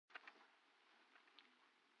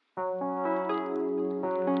Babe,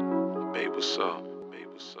 what's up? Make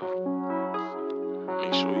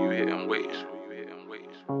sure you here. I'm waiting.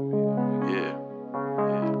 Yeah.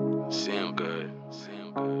 Sound good.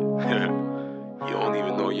 You don't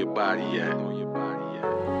even know your body yet.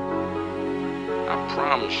 I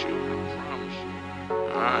promise you.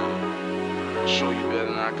 Alright? I'll show you better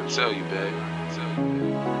than I can tell you, babe.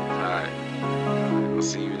 Alright. I'll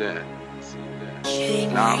see you there.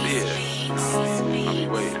 Nah, I'll be here. I'll be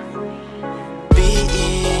waiting.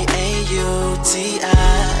 BEAUTIFUL.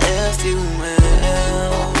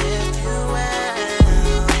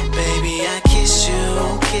 Baby, I kiss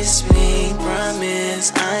you, kiss me,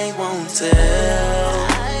 promise I won't tell.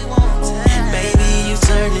 Baby, you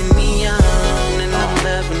turning me on, and I'm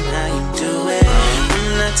loving how you do it.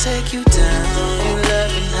 When I take you down, you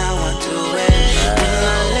loving how I do it. When I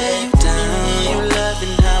lay you down, you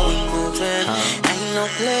loving how we moving. Ain't no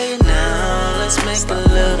playing now, let's make a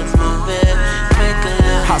little movie.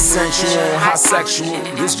 How sensual, how sexual,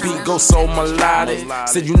 this beat goes so melodic.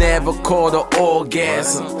 Said you never caught an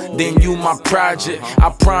orgasm, then you my project. I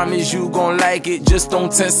promise you gon' like it, just don't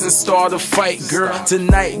tense and start a fight, girl.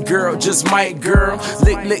 Tonight, girl, just might, girl.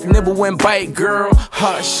 Lick, lick, nibble and bite, girl.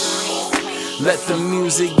 Hush. Let the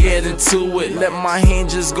music get into it. Let my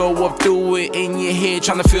hand just go up through it. In your head,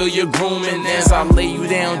 tryna feel your grooming. As I lay you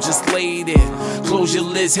down, just lay there. Close your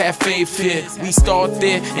lids, have faith here. We start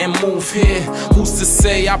there and move here. Who's to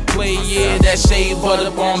say I play, yeah, that shea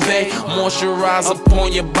butter Bombay. Moisturize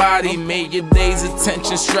upon your body. Make your day's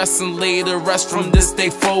attention, stress and lay the rest from this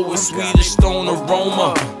day forward. Swedish stone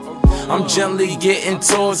aroma. I'm gently getting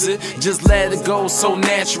towards it, just let it go so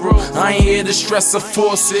natural. I ain't here to stress or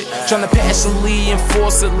force it, tryna passionately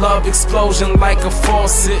enforce it. Love explosion like a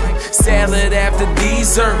faucet. Salad after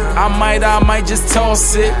dessert, I might just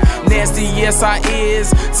toss it. Nasty, yes I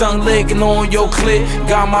is, tongue licking on your clit.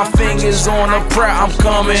 Got my fingers on the prep, I'm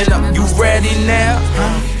coming up. You ready now?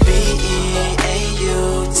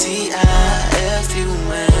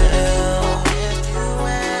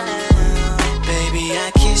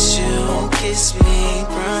 Kiss me,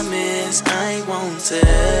 promise I won't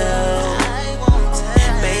tell.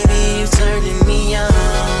 Baby, you turning me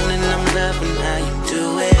on, and I'm loving how you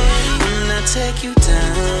do it. When I take you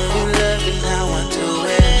down, you loving how I do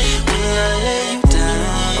it. When I lay you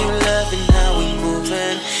down, you loving how we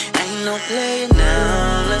moving. Ain't no playing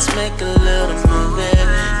now, let's make a little movie.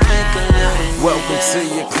 Welcome to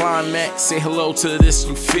your climax. Say hello to this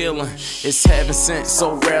you feeling. It's heaven sent,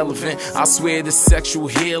 so relevant. I swear this sexual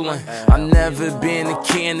healing. I never been to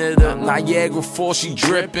Canada. Niagara Falls, she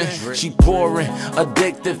dripping, she pouring.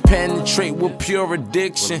 Addictive, penetrate with pure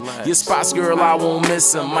addiction. Your spots, girl, I won't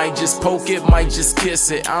miss it. Might just poke it, might just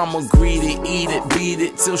kiss it. I'ma greet it, eat it, beat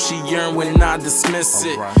it till she yearn when I dismiss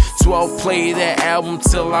it. 12 play that album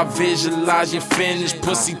till I visualize you finished.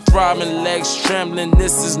 Pussy throbbing, legs trembling.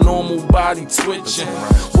 This is normal body twitching.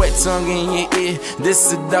 Wet tongue in your ear, this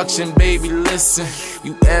seduction, baby, listen.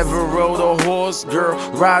 You ever rode a horse, girl?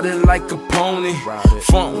 Ride it like a pony.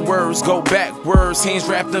 Front words, go backwards, hands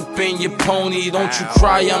wrapped up in your pony. Don't you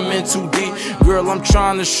cry, I'm in too deep. Girl, I'm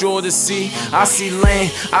trying to shore the sea. I see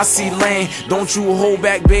lane, don't you hold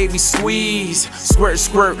back, baby, squeeze. Squirt,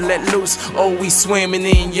 squirt, let loose, oh, we swimming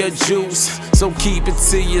in your juice. So keep it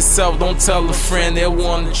to yourself, don't tell a friend they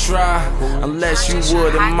wanna try. Unless you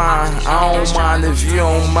wouldn't mind, I don't mind if you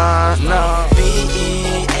don't mind, nah.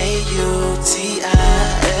 BEAUTIFUL.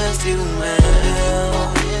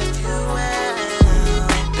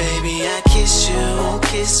 Baby, I kiss you,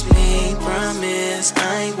 kiss me, promise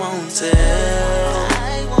I won't tell.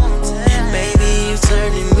 Baby, you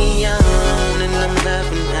turning me on, and I'm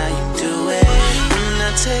loving how you do it. When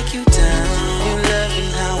I take you down, you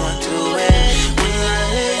loving how I do it. When I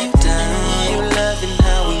lay you down, you loving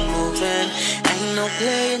how we moving. Ain't no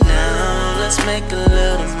playing now, let's make a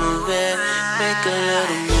little movie, make a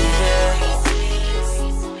little movie.